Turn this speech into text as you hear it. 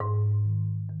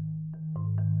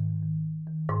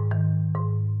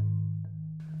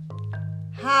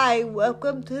Hi,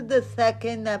 welcome to the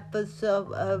second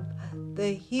episode of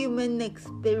the Human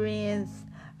Experience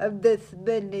of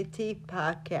Disability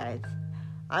podcast.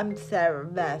 I'm Sarah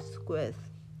Vazquez.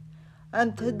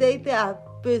 On today's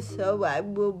episode, I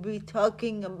will be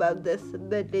talking about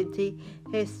disability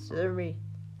history.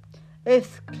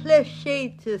 It's cliche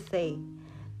to say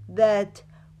that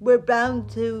we're bound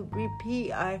to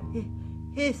repeat our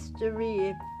history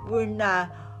if we're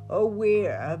not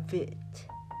aware of it.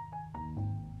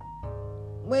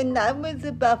 When I was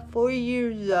about 4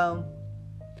 years old,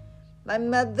 my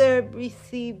mother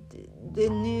received the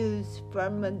news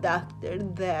from a doctor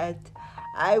that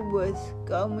I was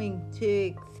going to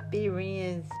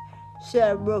experience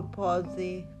cerebral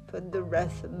palsy for the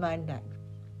rest of my life.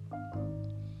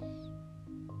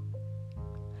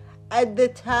 At the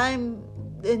time,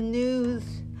 the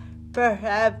news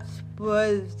perhaps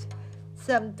was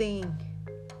something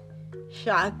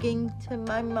shocking to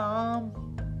my mom.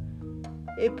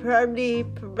 It probably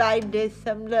provided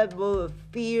some level of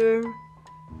fear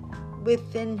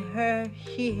within her.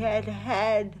 She had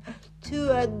had 2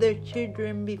 other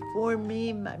children before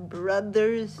me. My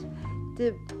brothers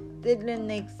didn't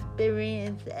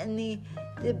experience any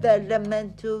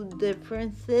developmental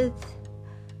differences.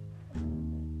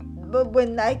 But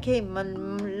when I came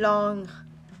along,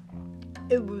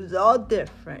 it was all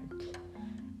different.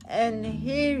 And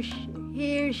here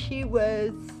she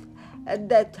was at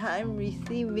that time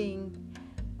receiving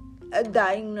a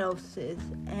diagnosis,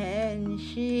 and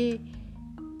she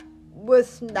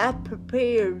was not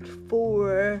prepared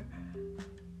for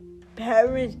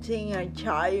parenting a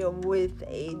child with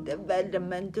a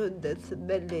developmental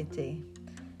disability.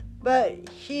 But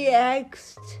she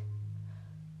asked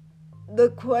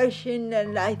the question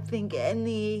that I think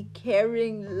any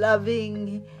caring,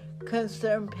 loving,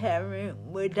 concerned parent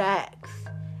would ask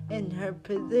in her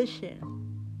position.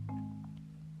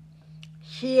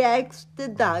 She asked the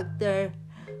doctor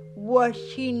what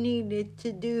she needed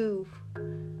to do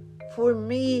for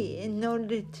me in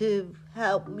order to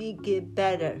help me get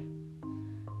better.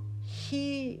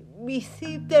 She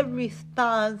received a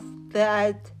response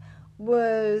that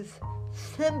was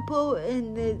simple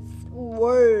in its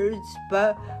words,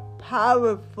 but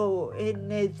powerful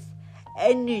in its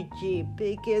energy,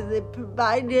 because it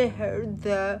provided her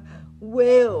the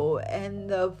will and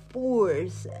the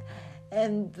force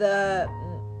and the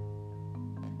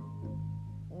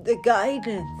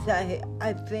guidance,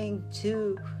 I think,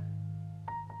 to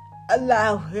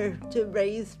allow her to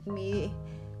raise me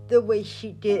the way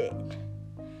she did.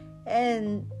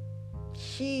 And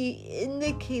she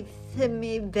indicates to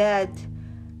me that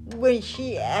when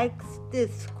she asked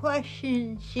this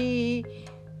question, she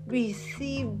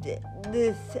received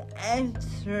this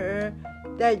answer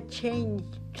that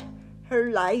changed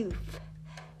her life.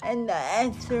 And the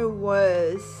answer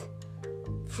was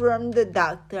from the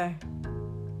doctor: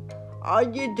 all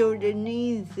your daughter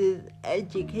needs is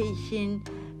education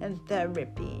and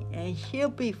therapy, and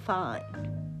she'll be fine.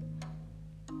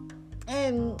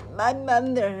 And my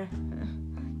mother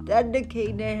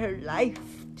dedicated her life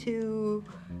to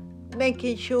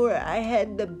making sure I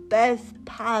had the best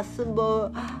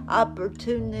possible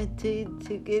opportunity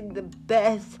to get the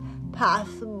best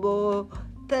possible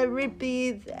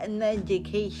therapies and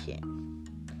education.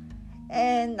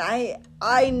 And I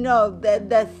know that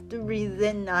that's the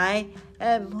reason I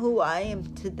am who I am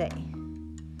today.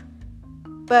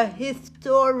 But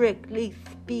historically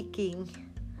speaking,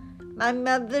 my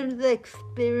mother's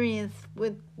experience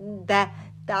with that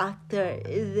doctor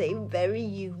is a very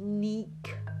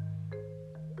unique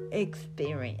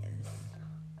experience.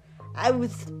 I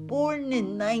was born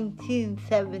in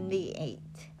 1978.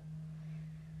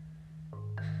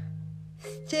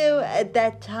 Still at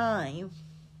that time,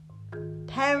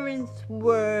 parents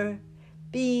were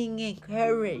being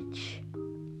encouraged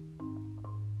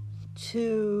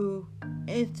to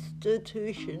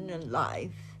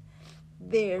institutionalize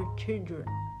their children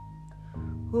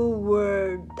who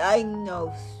were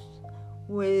diagnosed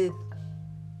with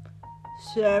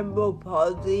cerebral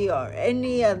palsy or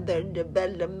any other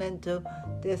developmental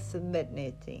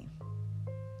disability.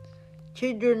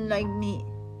 Children like me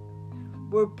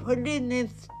were put in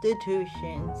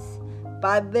institutions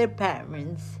by their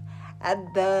parents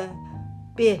at the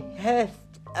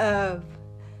behest of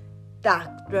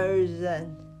doctors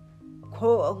and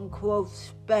quote-unquote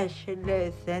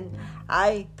specialists, and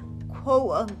I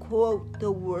quote-unquote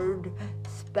the word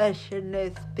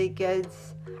specialist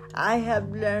because I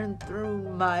have learned through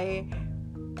my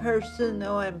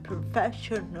personal and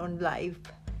professional life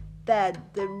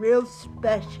that the real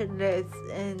specialists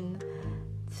in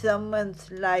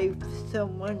someone's life,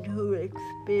 someone who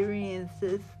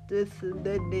experiences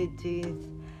disabilities,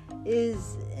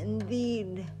 is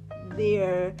indeed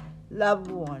their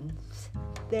loved ones,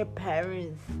 their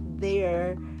parents,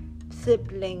 their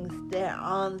siblings, their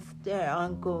aunts, their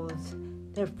uncles,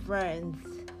 their friends.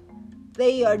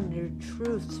 They are the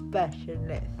true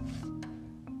specialists.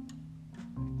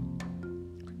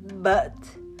 But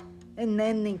in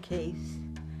any case,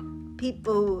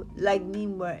 people like me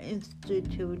were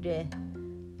instituted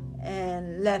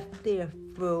and left there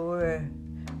for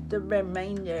the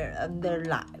remainder of their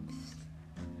lives.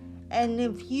 And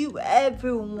if you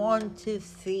ever want to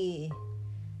see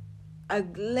a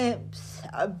glimpse,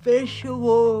 a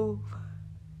visual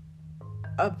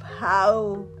of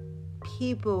how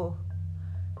people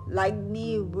like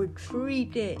me were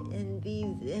treated in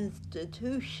these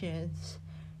institutions,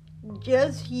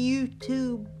 just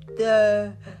YouTube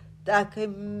the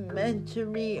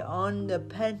documentary on the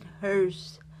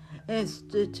Penhurst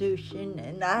institution,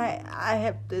 and I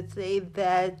have to say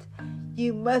that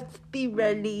you must be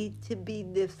ready to be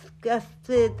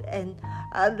disgusted and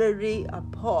utterly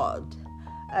appalled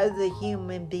as a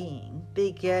human being,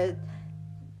 because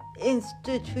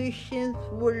institutions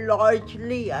were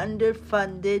largely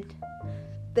underfunded.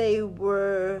 They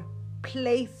were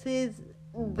places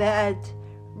that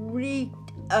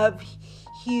reeked of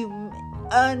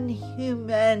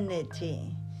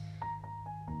unhumanity.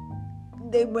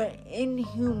 They were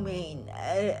inhumane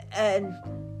at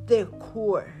their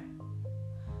core.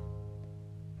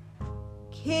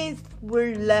 Kids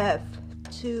were left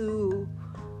to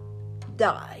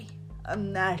die of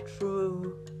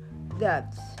natural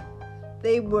deaths.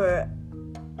 They were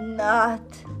not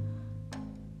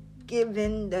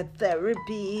given the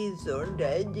therapies or the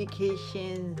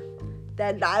education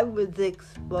that I was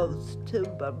exposed to,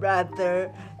 but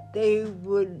rather they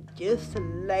would just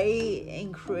lay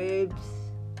in cribs,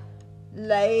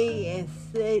 lay and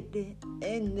sit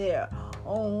in their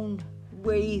own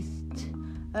waste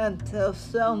until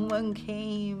someone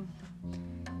came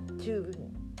to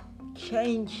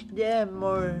change them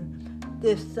or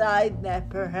decide that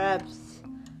perhaps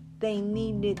they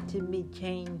needed to be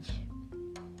changed.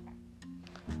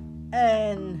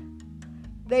 And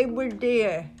they were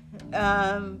there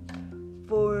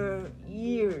for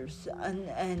years, and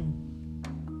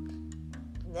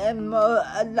a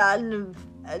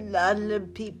lot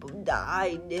of people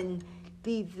died in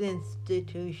these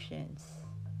institutions.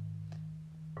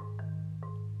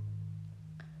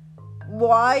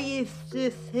 Why is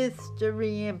this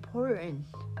history important?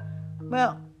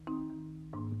 Well,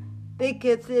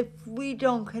 because if we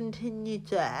don't continue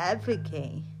to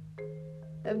advocate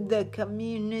of the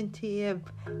community of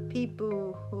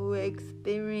people who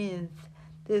experience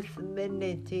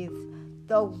disabilities,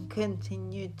 don't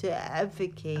continue to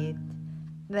advocate,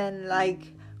 then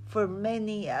like for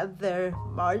many other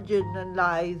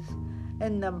marginalized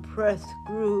and oppressed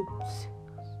groups,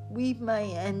 we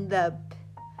might end up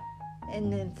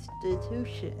in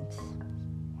institutions.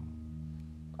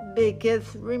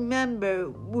 Because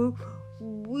remember,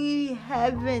 we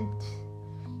haven't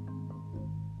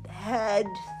had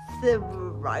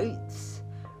civil rights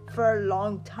for a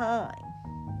long time.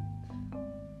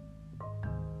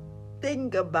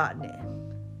 Think about it.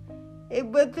 It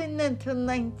wasn't until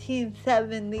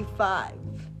 1975,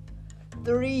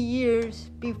 3 years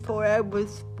before I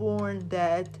was born,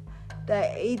 that the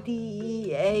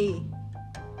ADEA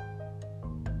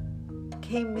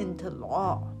came into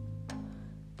law.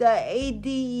 The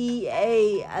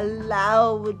ADEA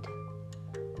allowed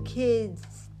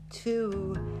kids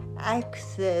to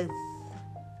access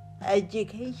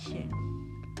education,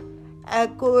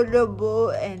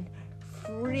 equitable and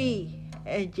free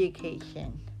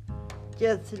education,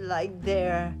 just like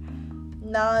their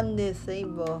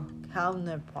non-disabled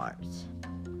counterparts.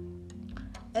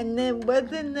 And it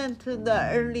wasn't until the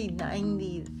early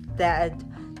 90s that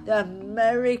the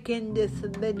American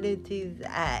Disabilities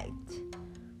Act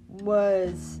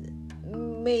was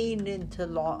made into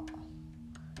law.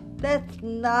 That's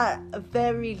not a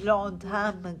very long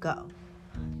time ago.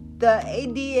 The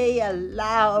ADA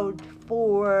allowed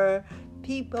for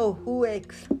people who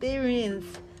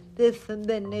experience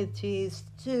disabilities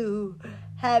to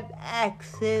have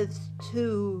access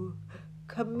to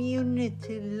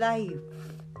community life,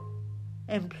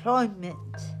 employment.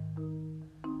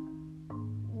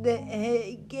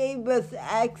 It gave us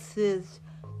access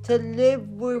to live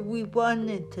where we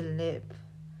wanted to live,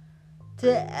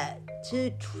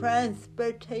 to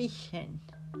transportation,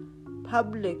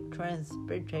 public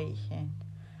transportation,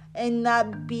 and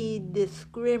not be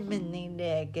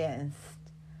discriminated against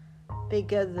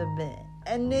because of it.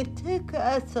 And it took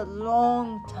us a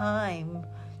long time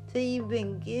to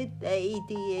even get the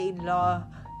ADA law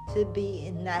to be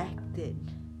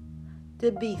enacted,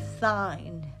 to be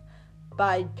signed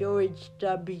by George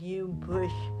W.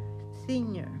 Bush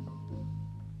Sr.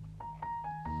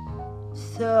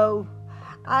 So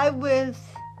I was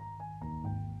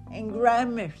in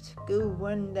grammar school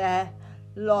when that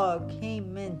law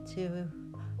came into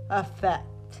effect.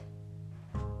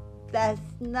 That's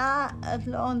not a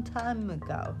long time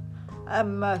ago, I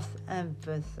must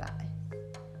emphasize.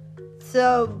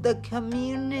 So the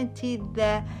community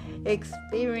that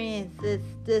experiences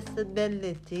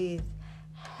disabilities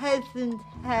hasn't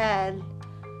had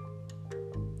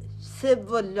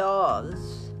civil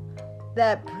laws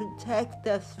that protect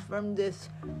us from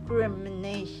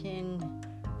discrimination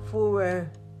for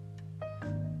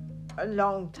a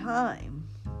long time.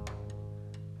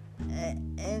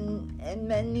 And in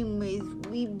many ways,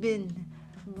 we've been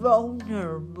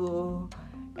vulnerable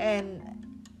and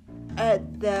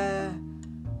at the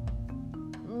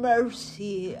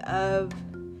mercy of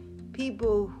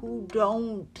people who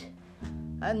don't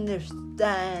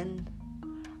understand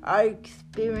our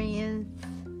experience,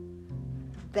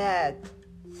 that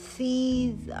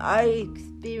sees our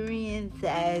experience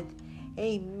as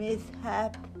a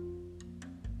mishap,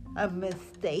 a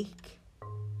mistake,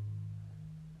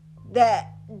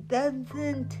 that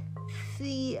doesn't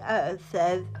see us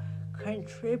as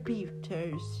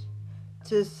contributors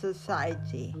to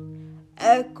society,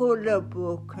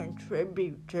 equitable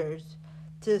contributors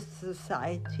to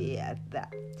society at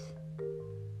that.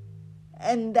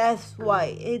 And that's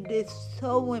why it is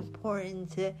so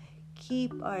important to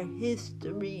keep our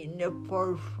history in the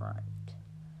forefront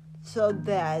so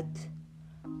that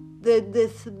the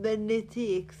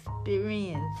disability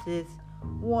experience is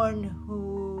one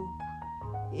who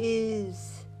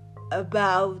is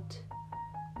about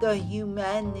the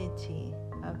humanity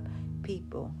of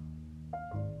people,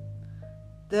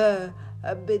 the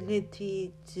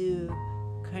ability to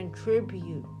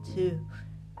contribute to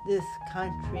this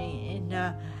country in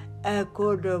an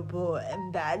equitable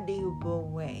and valuable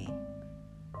way.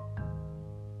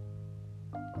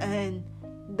 And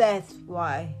that's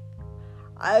why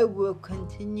I will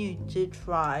continue to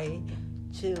try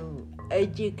to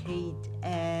educate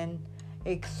and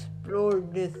explore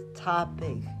this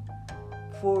topic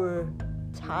for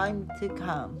time to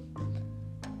come.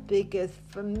 Because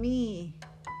for me,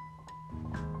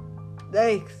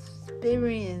 the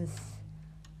experience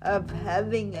of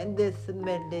having a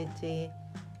disability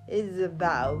is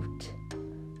about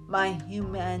my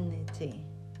humanity.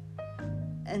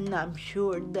 And I'm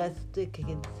sure that's the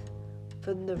case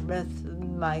for the rest of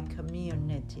my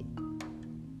community.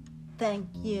 Thank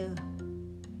you.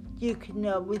 You can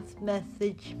always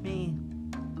message me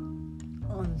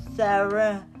on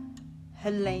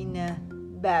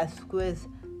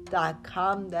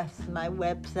SarahHelenaVazquez.com. That's my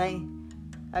website.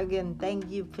 Again,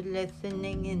 thank you for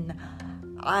listening, and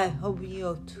I hope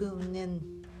you'll tune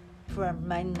in for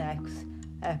my next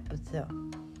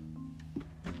episode.